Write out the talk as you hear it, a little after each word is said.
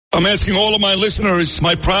I'm asking all of my listeners,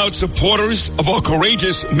 my proud supporters of our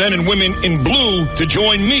courageous men and women in blue, to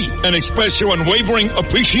join me and express your unwavering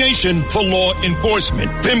appreciation for law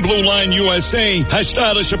enforcement. Thin Blue Line USA has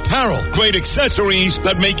stylish apparel, great accessories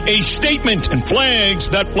that make a statement, and flags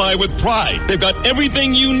that fly with pride. They've got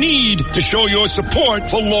everything you need to show your support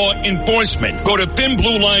for law enforcement. Go to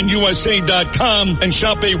thinbluelineusa.com and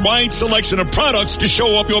shop a wide selection of products to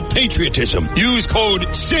show up your patriotism. Use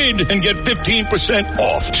code SID and get 15%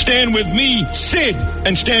 off. Stand with me, Sid,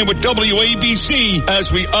 and stand with WABC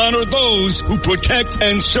as we honor those who protect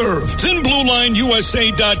and serve.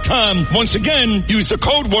 ThinBlueLineUSA.com. Once again, use the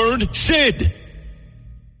code word SID.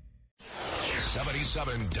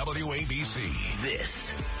 77 WABC.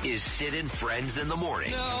 This is Sid and Friends in the Morning.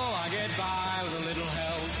 No, I get by with a little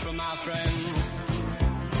help from my friends.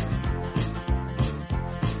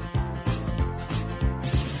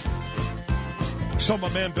 So my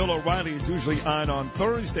man Bill O'Reilly is usually on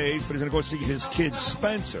Thursdays, but he's going to go see his kid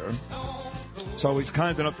Spencer. So he's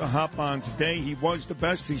kind enough to hop on today. He was the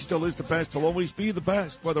best. He still is the best. He'll always be the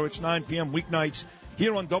best, whether it's 9 p.m. weeknights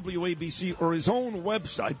here on WABC or his own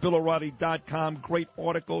website, BillO'Reilly.com. Great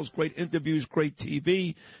articles, great interviews, great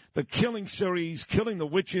TV. The Killing series, Killing the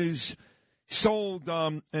Witches, sold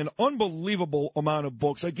an unbelievable amount of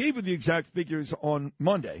books. I gave you the exact figures on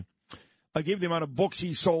Monday. I gave the amount of books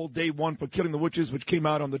he sold day one for Killing the Witches, which came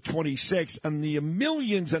out on the 26th, and the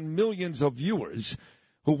millions and millions of viewers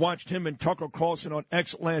who watched him and Tucker Carlson on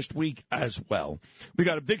X last week as well. We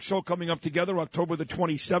got a big show coming up together October the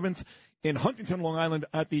 27th in Huntington, Long Island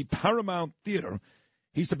at the Paramount Theater.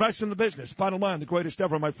 He's the best in the business. Bottom line, the greatest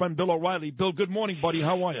ever, my friend Bill O'Reilly. Bill, good morning, buddy.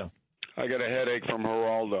 How are you? I got a headache from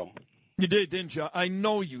Geraldo. You did, didn't you? I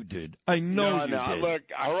know you did. I know you did. Look,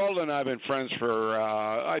 Geraldo and I have been friends for,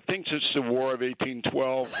 I think since the War of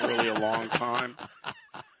 1812, really a long time.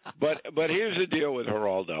 But here's the deal with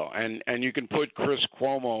Geraldo, and you can put Chris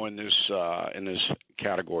Cuomo in this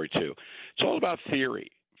category too. It's all about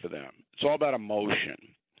theory for them. It's all about emotion.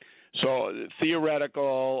 So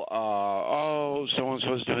theoretical,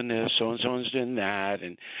 so-and-so's doing this, so-and-so's doing that,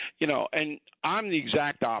 and I'm the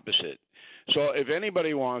exact opposite. So if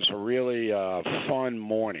anybody wants a really fun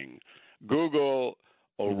morning, Google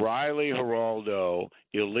O'Reilly Geraldo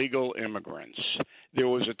illegal immigrants. There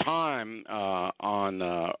was a time on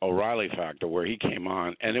O'Reilly Factor where he came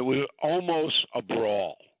on, and it was almost a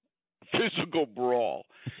brawl, physical brawl.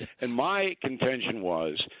 And my contention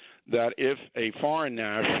was that if a foreign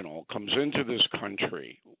national comes into this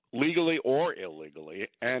country, legally or illegally,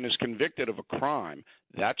 and is convicted of a crime,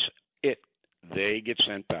 that's it. They get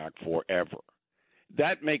sent back forever.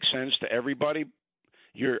 That makes sense to everybody.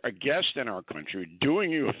 You're a guest in our country,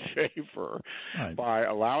 doing you a favor by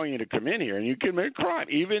allowing you to come in here, and you commit a crime,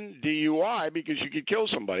 even DUI, because you could kill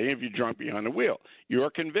somebody if you're drunk behind the wheel.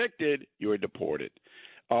 You're convicted, you're deported.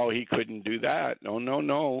 Oh, he couldn't do that. No.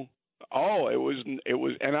 Oh, it was,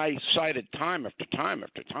 and I cited time after time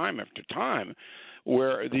after time after time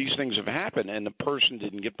where these things have happened, and the person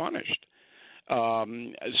didn't get punished.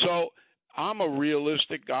 So I'm a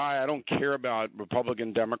realistic guy. I don't care about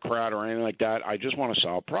Republican, Democrat, or anything like that. I just want to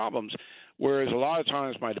solve problems. Whereas a lot of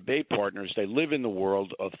times my debate partners, they live in the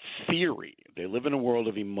world of theory. They live in a world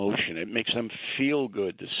of emotion. It makes them feel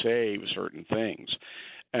good to say certain things.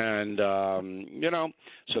 And,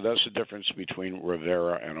 so that's the difference between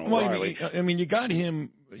Rivera and O'Reilly. Well, I mean, you got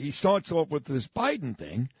him. He starts off with this Biden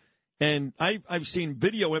thing. And I've seen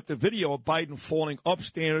video after video of Biden falling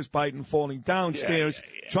upstairs, Biden falling downstairs,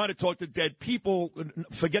 trying to talk to dead people,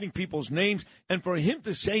 forgetting people's names. And for him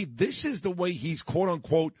to say this is the way he's, quote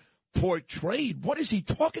unquote, portrayed, what is he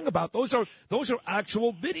talking about? Those are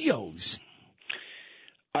actual videos.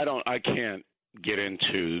 I can't get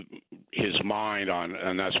into his mind on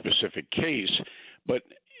that specific case, but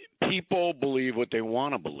people believe what they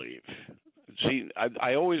want to believe. See,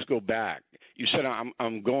 I always go back. You said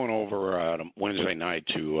I'm going over on Wednesday night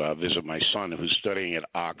to visit my son who's studying at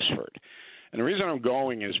Oxford. And the reason I'm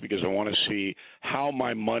going is because I want to see how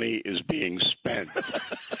my money is being spent.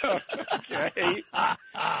 Okay?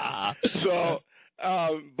 So,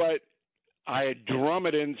 but I drum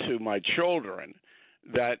it into my children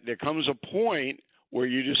that there comes a point where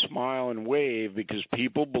you just smile and wave because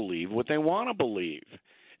people believe what they want to believe.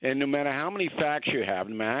 And no matter how many facts you have,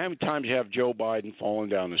 no matter how many times you have Joe Biden falling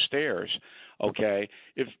down the stairs, okay,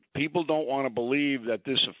 if people don't want to believe that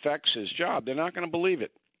this affects his job, they're not going to believe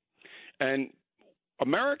it. And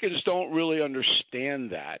Americans don't really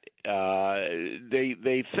understand that.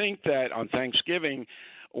 They think that on Thanksgiving,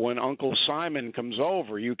 when Uncle Simon comes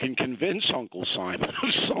over, you can convince Uncle Simon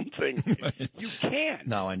of something. You can't.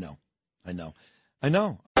 No, I know.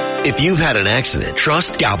 If you've had an accident,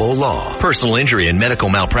 trust Gabo Law. Personal injury and medical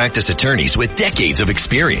malpractice attorneys with decades of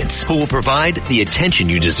experience who will provide the attention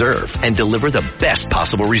you deserve and deliver the best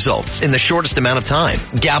possible results in the shortest amount of time.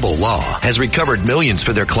 Gabo Law has recovered millions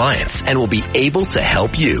for their clients and will be able to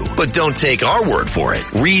help you. But don't take our word for it.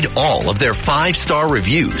 Read all of their 5-star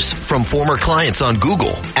reviews from former clients on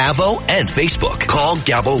Google, Avo, and Facebook. Call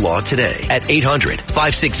Gabo Law today at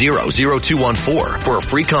 800-560-0214 for a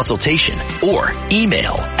free consultation or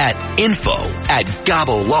email at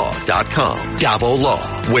info@gabolaw.com. Gabo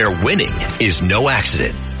Law, where winning is no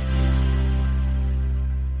accident.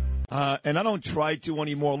 And I don't try to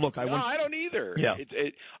anymore. Look, I don't either. Yeah.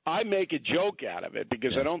 I make a joke out of it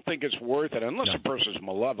because I don't think it's worth it unless a person's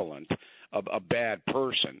malevolent, a bad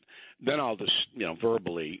person. Then I'll just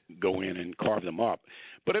verbally go in and carve them up.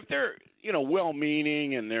 But if they're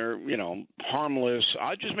well-meaning and they're harmless,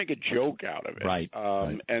 I just make a joke out of it. Right.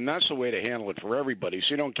 And that's the way to handle it for everybody, so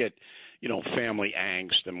you don't get family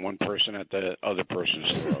angst and one person at the other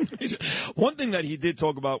person's throat. One thing that he did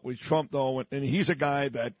talk about was Trump, though, and he's a guy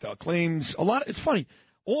that claims a lot. It's funny.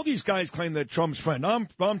 All these guys claim they're Trump's friend. I'm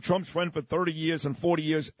Trump's friend for 30 years and 40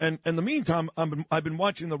 years. And in the meantime, I've been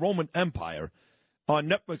watching the Roman Empire on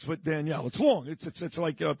Netflix with Danielle. It's long. It's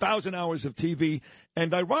like 1,000 hours of TV.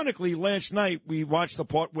 And ironically, last night we watched the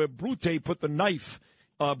part where Brutus put the knife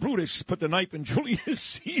in Julius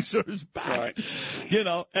Caesar's back. Right.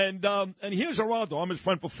 And here's Geraldo. I'm his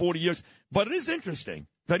friend for 40 years. But it is interesting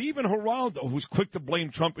that even Geraldo, who's quick to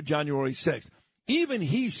blame Trump for January 6th, even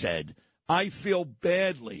he said, I feel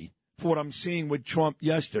badly for what I'm seeing with Trump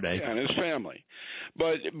yesterday. Yeah, and his family.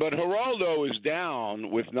 But Geraldo is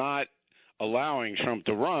down with not allowing Trump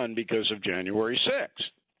to run because of January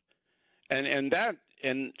 6th. And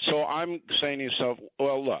so I'm saying to myself,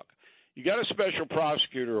 well, look, you got a special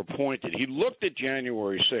prosecutor appointed. He looked at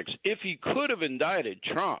January 6th. If he could have indicted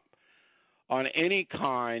Trump on any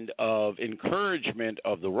kind of encouragement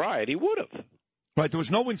of the riot, he would have. Right, there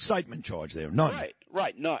was no incitement charge there, none.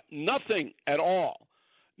 Right, nothing at all.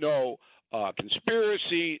 No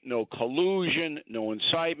conspiracy, no collusion, no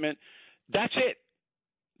incitement. That's it.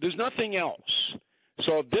 There's nothing else.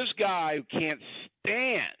 So this guy who can't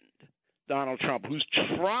stand Donald Trump, who's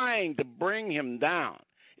trying to bring him down,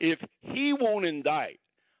 if he won't indict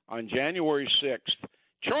on January 6th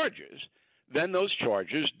charges, then those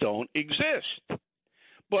charges don't exist.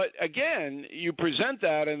 But again, you present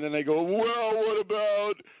that and then they go, well, what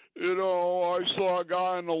about, I saw a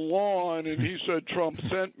guy on the lawn and he said Trump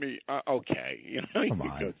sent me. Okay. Come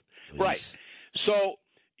on. Right. So,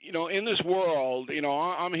 in this world,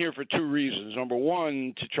 I'm here for two reasons. Number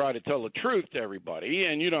one, to try to tell the truth to everybody,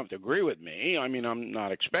 and you don't have to agree with me. I mean, I'm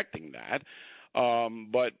not expecting that.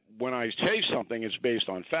 But when I say something, it's based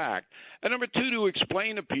on fact. And number two, to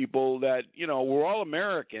explain to people that, we're all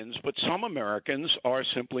Americans, but some Americans are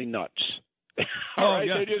simply nuts. All right?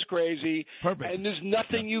 Yeah. They're just crazy. Perfect. And there's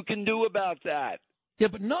nothing you can do about that. Yeah,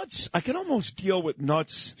 but nuts, I can almost deal with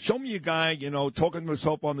nuts. Show me a guy, talking to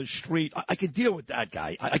himself on the street. I can deal with that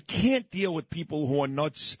guy. I can't deal with people who are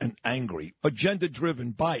nuts and angry,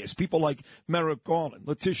 agenda-driven, biased. People like Merrick Garland,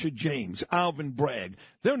 Letitia James, Alvin Bragg.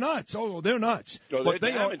 They're nuts. Oh, they're nuts. So but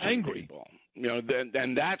they are angry. People.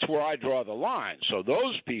 Then that's where I draw the line. So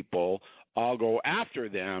those people, I'll go after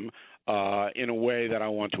them in a way that I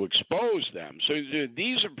want to expose them. So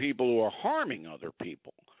these are people who are harming other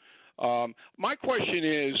people. My question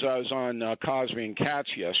is, I was on Cosby and Katz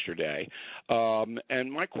yesterday,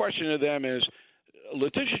 and my question to them is,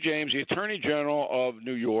 Letitia James, the Attorney General of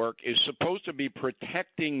New York, is supposed to be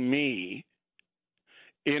protecting me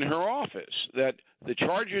in her office, that the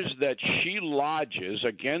charges that she lodges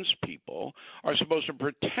against people are supposed to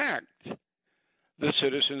protect the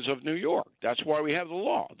citizens of New York. That's why we have the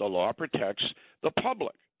law. The law protects the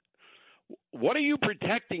public. What are you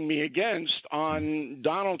protecting me against on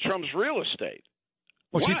Donald Trump's real estate?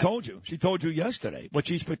 Well, she told you. She told you yesterday. What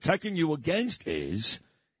she's protecting you against is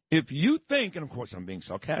if you think, and of course I'm being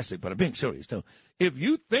sarcastic, but I'm being serious too, if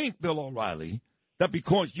you think, Bill O'Reilly, that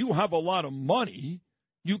because you have a lot of money,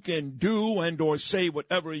 you can do and or say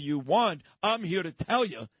whatever you want, I'm here to tell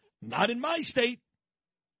you, not in my state.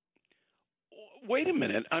 Wait a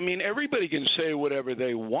minute. I mean, everybody can say whatever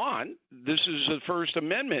they want. This is the First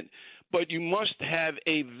Amendment. But you must have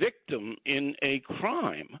a victim in a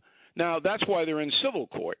crime. Now, that's why they're in civil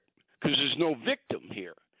court, because there's no victim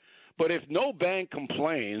here. But if no bank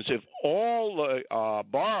complains, if all the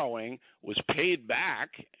borrowing was paid back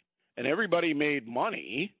and everybody made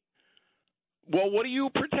money, well, what are you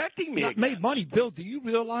protecting me against? Made money. Bill, do you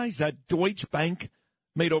realize that Deutsche Bank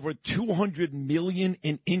made over $200 million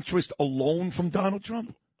in interest alone from Donald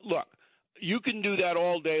Trump? Look, you can do that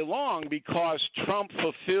all day long because Trump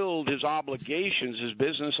fulfilled his obligations, his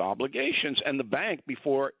business obligations, and the bank,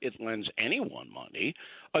 before it lends anyone money,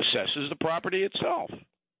 assesses the property itself.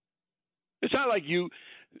 It's not like you,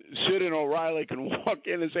 Sid and O'Reilly, can walk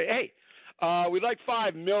in and say, hey, we'd like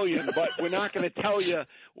 $5 million, but we're not going to tell you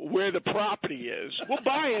where the property is. We'll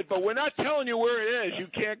buy it, but we're not telling you where it is. You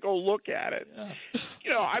can't go look at it.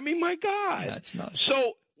 Yeah. I mean, my God. That's nuts.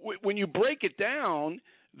 So when you break it down,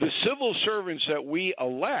 the civil servants that we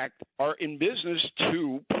elect are in business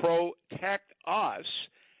to protect us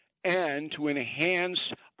and to enhance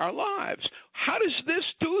our lives. How does this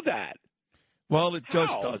do that? Well, it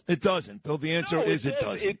just does. It doesn't. Bill, the answer is it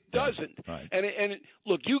doesn't. It doesn't. Yeah. Right. And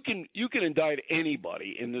look, you can indict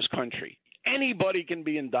anybody in this country. Anybody can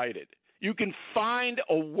be indicted. You can find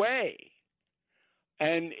a way.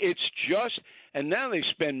 And it's just – and now they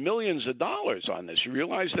spend millions of dollars on this. You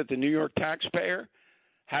realize that the New York taxpayer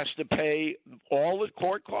has to pay all the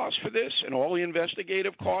court costs for this and all the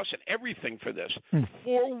investigative costs and everything for this.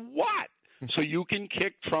 For what? So you can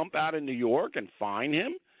kick Trump out of New York and fine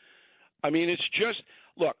him? I mean, it's just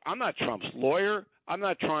 – look, I'm not Trump's lawyer. I'm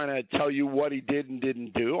not trying to tell you what he did and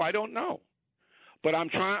didn't do. I don't know. But I'm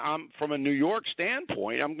from a New York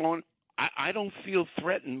standpoint, I'm going, I don't feel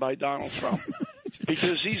threatened by Donald Trump.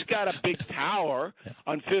 Because he's got a big tower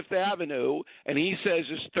on Fifth Avenue, and he says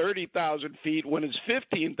it's 30,000 feet when it's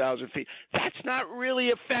 15,000 feet. That's not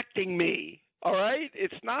really affecting me, all right?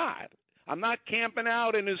 It's not. I'm not camping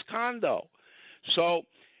out in his condo. So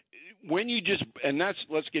when you just – and that's –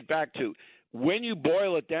 let's get back to when you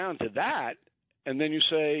boil it down to that, and then you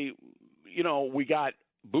say, we got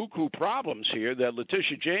buku problems here that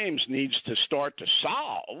Letitia James needs to start to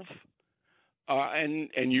solve,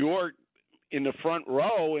 and you're – in the front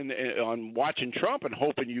row on watching Trump and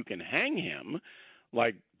hoping you can hang him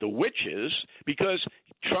like the witches, because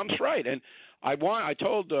Trump's right. And I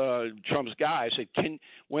told Trump's guy, I said,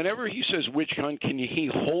 whenever he says witch hunt, can he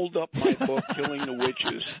hold up my book, Killing the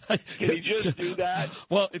Witches? Can he just do that?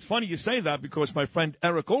 Well, it's funny you say that because my friend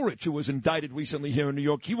Eric Ulrich, who was indicted recently here in New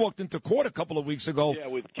York, he walked into court a couple of weeks ago. Yeah,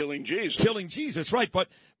 with Killing Jesus. Killing Jesus, right. But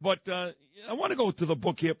I want to go to the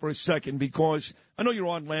book here for a second because I know you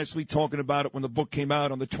were on last week talking about it when the book came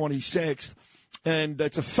out on the 26th. And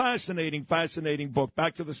it's a fascinating, fascinating book.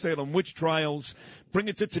 Back to the Salem witch trials. Bring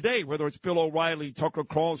it to today, whether it's Bill O'Reilly, Tucker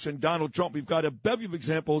Carlson, Donald Trump. We've got a bevy of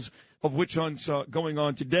examples of witch hunts going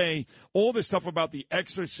on today. All this stuff about The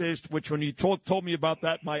Exorcist, which when you told me about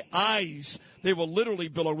that, my eyes, they were literally,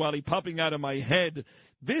 Bill O'Reilly, popping out of my head.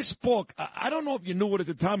 This book, I don't know if you knew it at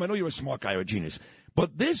the time. I know you're a smart guy or a genius.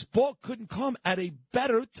 But this book couldn't come at a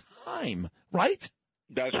better time, right?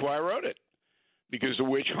 That's why I wrote it, because the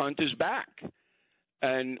witch hunt is back.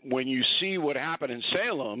 And when you see what happened in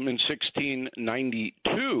Salem in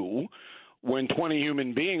 1692, when 20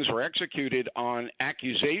 human beings were executed on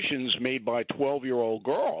accusations made by 12-year-old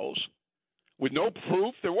girls with no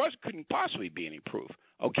proof, couldn't possibly be any proof,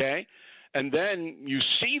 okay? And then you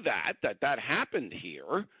see that happened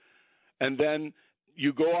here, and then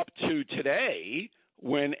you go up to today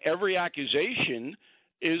when every accusation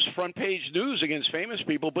is front page news against famous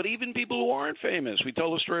people, but even people who aren't famous. We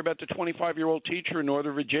tell the story about the 25-year-old teacher in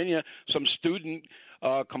Northern Virginia. Some student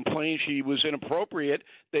complained she was inappropriate.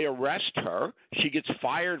 They arrest her. She gets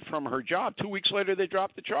fired from her job. 2 weeks later, they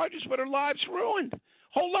drop the charges, but her life's ruined.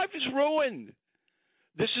 Whole life is ruined.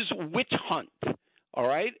 This is witch hunt, all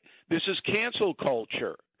right? This is cancel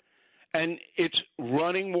culture. And it's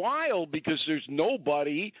running wild because there's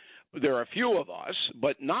nobody – there are a few of us,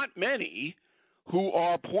 but not many – who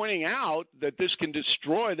are pointing out that this can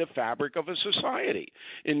destroy the fabric of a society.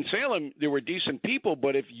 In Salem, there were decent people,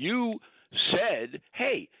 but if you said,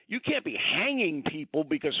 hey, you can't be hanging people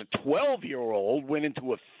because a 12-year-old went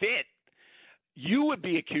into a fit, you would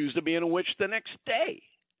be accused of being a witch the next day.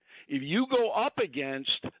 If you go up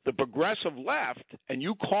against the progressive left and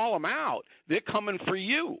you call them out, they're coming for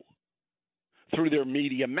you through their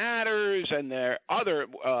Media Matters and their other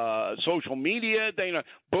social media. They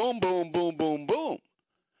boom, boom, boom, boom, boom.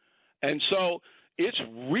 And so it's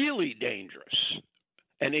really dangerous,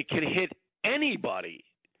 and it can hit anybody.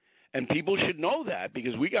 And people should know that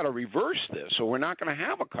because we got to reverse this, or we're not going to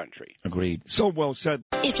have a country. Agreed. So well said.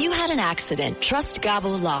 If you had an accident, trust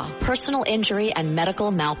Gabo Law, personal injury and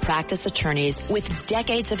medical malpractice attorneys with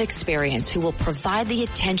decades of experience who will provide the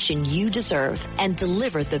attention you deserve and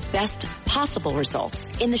deliver the best possible results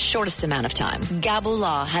in the shortest amount of time. Gabo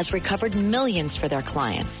Law has recovered millions for their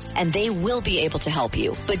clients, and they will be able to help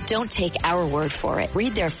you. But don't take our word for it.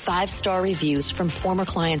 Read their 5-star reviews from former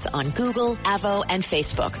clients on Google, Avo, and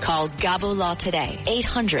Facebook. Call Call Gabo Law today,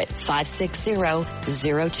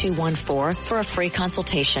 800-560-0214 for a free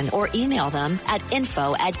consultation, or email them at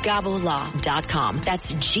info@gabolaw.com.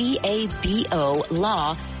 That's GABO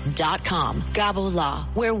law.com. Gabo Law,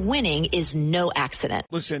 where winning is no accident.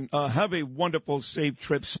 Listen, have a wonderful, safe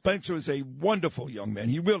trip. Spencer is a wonderful young man.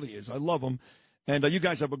 He really is. I love him. And you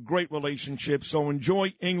guys have a great relationship. So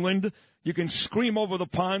enjoy England. You can scream over the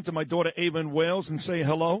pond to my daughter Ava in Wales and say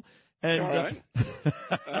hello. And, all right.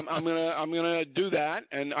 I'm gonna do that.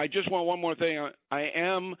 And I just want one more thing. I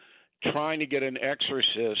am trying to get an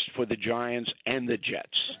exorcist for the Giants and the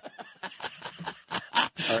Jets.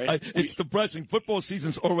 All right. It's depressing. Football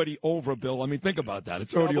season's already over, Bill. I mean, think about that.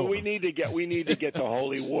 It's already over. We need to get the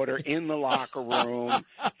holy water in the locker room,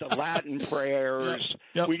 the Latin prayers.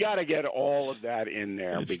 Yep. We got to get all of that in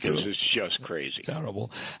there it's just crazy.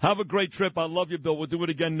 Terrible. Have a great trip. I love you, Bill. We'll do it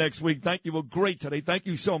again next week. Thank you. We're great today. Thank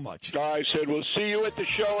you so much. I said we'll see you at the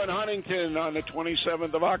show in Huntington on the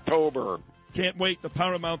 27th of October. Can't wait. The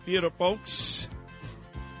Paramount Theater, folks.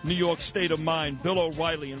 New York State of Mind. Bill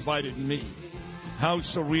O'Reilly invited me. How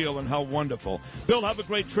surreal and how wonderful. Bill, have a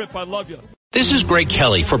great trip. I love you. This is Greg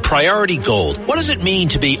Kelly for Priority Gold. What does it mean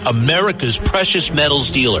to be America's precious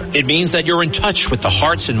metals dealer? It means that you're in touch with the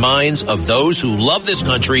hearts and minds of those who love this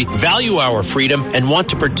country, value our freedom, and want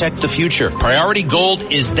to protect the future. Priority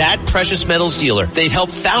Gold is that precious metals dealer. They've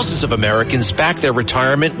helped thousands of Americans back their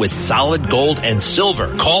retirement with solid gold and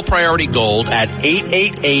silver. Call Priority Gold at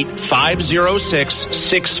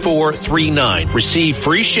 888-506-6439. Receive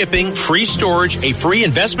free shipping, free storage, a free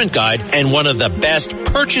investment guide, and one of the best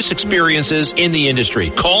purchase experiences in the industry.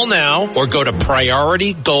 Call now or go to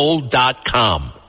PriorityGold.com.